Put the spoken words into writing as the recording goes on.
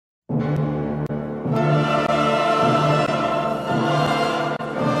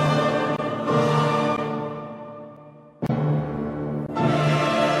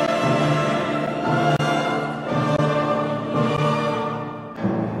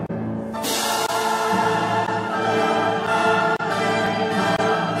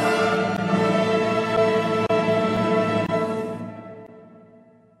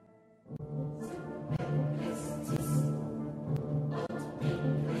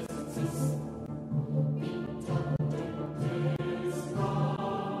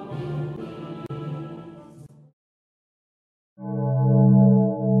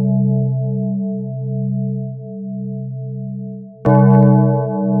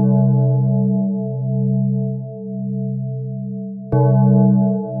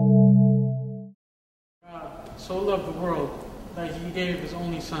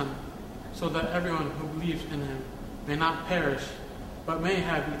Son, so that everyone who believes in him may not perish, but may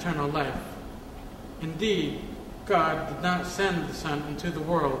have eternal life. Indeed, God did not send the Son into the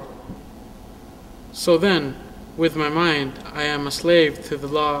world. So then, with my mind I am a slave to the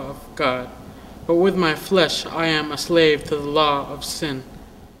law of God, but with my flesh I am a slave to the law of sin.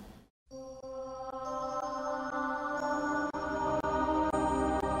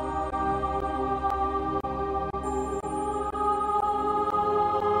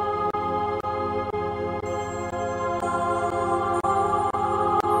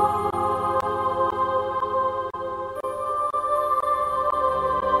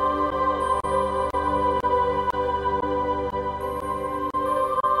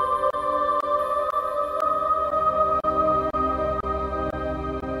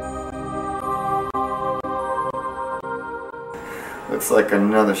 Looks like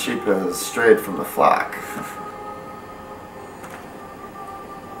another sheep has strayed from the flock.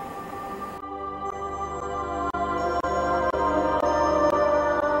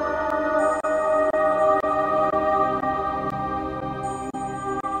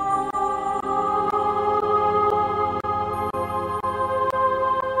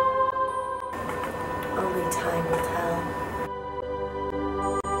 Only time will tell.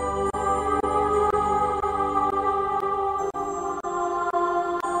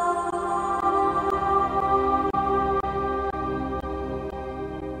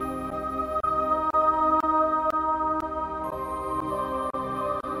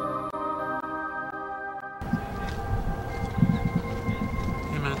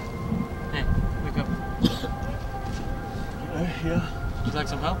 Yeah. Would you like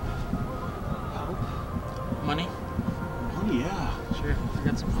some help? Help? Money? Money, yeah. Sure. I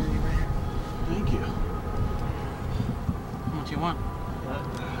got some for you right here. Thank you. How much you want?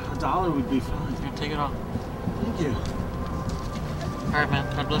 $1 would be fine. Here, take it all. Thank you. All right,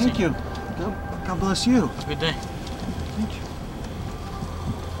 man. God bless Thank you. God bless you. Have a good day. Thank you.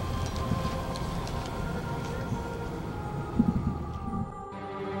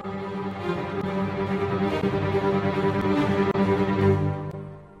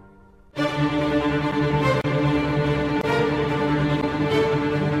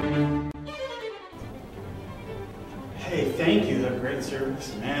 Hey, thank you. That great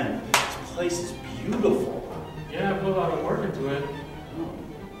service. Man, this place is beautiful. Yeah, I put a lot of work into it. Oh,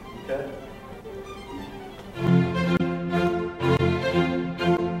 okay.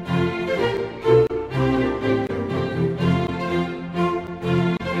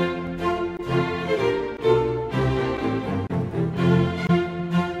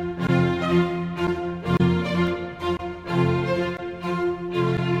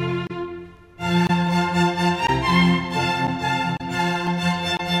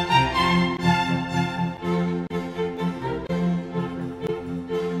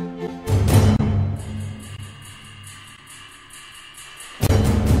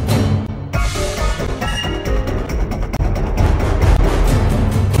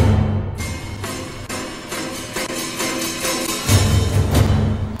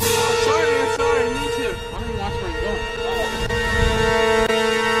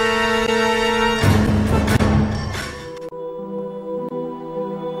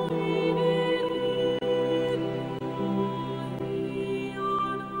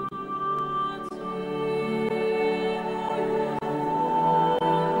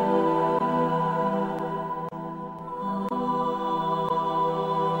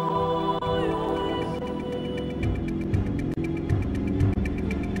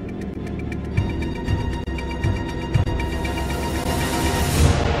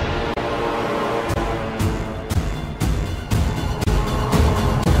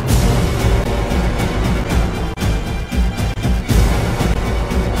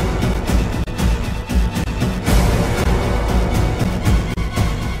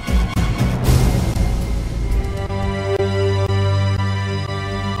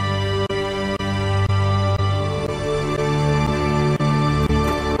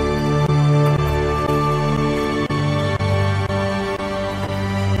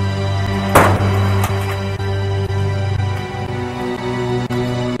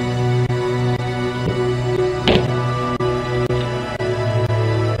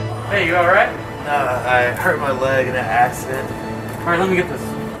 Hey, you alright? I hurt my leg in an accident. Alright, let me get this.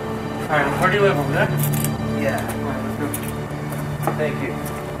 Alright, where do you live, over there? Yeah. Alright, let's go. Thank you.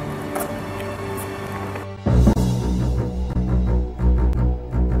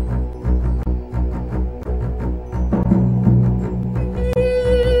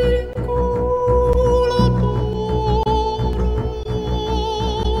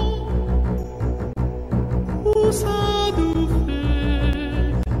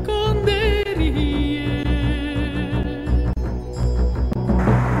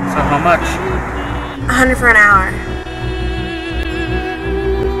 So how much? 100 for an hour.